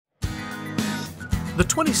The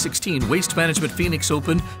 2016 Waste Management Phoenix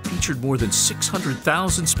Open featured more than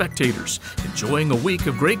 600,000 spectators enjoying a week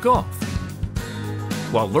of great golf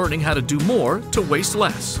while learning how to do more to waste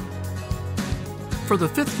less. For the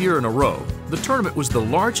 5th year in a row, the tournament was the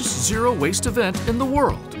largest zero-waste event in the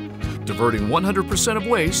world, diverting 100% of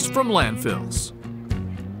waste from landfills.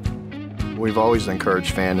 We've always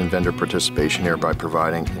encouraged fan and vendor participation here by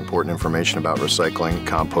providing important information about recycling,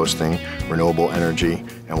 composting, renewable energy,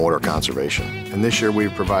 and water conservation. And this year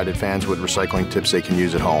we've provided fans with recycling tips they can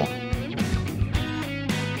use at home.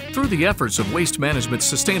 Through the efforts of Waste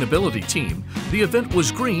Management's sustainability team, the event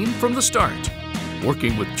was green from the start,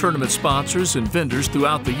 working with tournament sponsors and vendors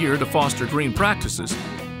throughout the year to foster green practices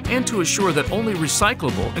and to assure that only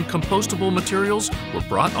recyclable and compostable materials were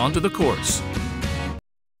brought onto the course.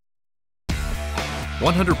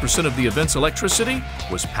 100% of the event's electricity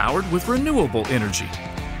was powered with renewable energy,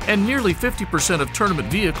 and nearly 50% of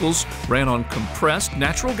tournament vehicles ran on compressed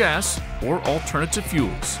natural gas or alternative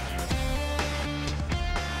fuels.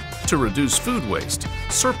 To reduce food waste,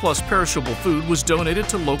 surplus perishable food was donated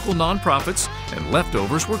to local nonprofits and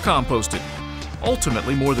leftovers were composted.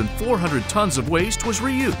 Ultimately, more than 400 tons of waste was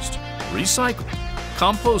reused, recycled,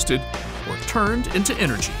 composted, or turned into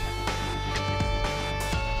energy.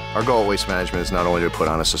 Our goal at Waste Management is not only to put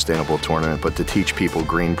on a sustainable tournament, but to teach people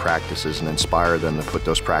green practices and inspire them to put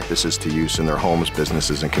those practices to use in their homes,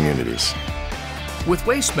 businesses, and communities. With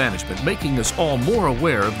Waste Management making us all more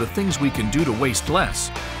aware of the things we can do to waste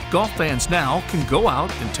less, golf fans now can go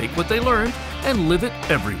out and take what they learned and live it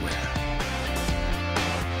everywhere.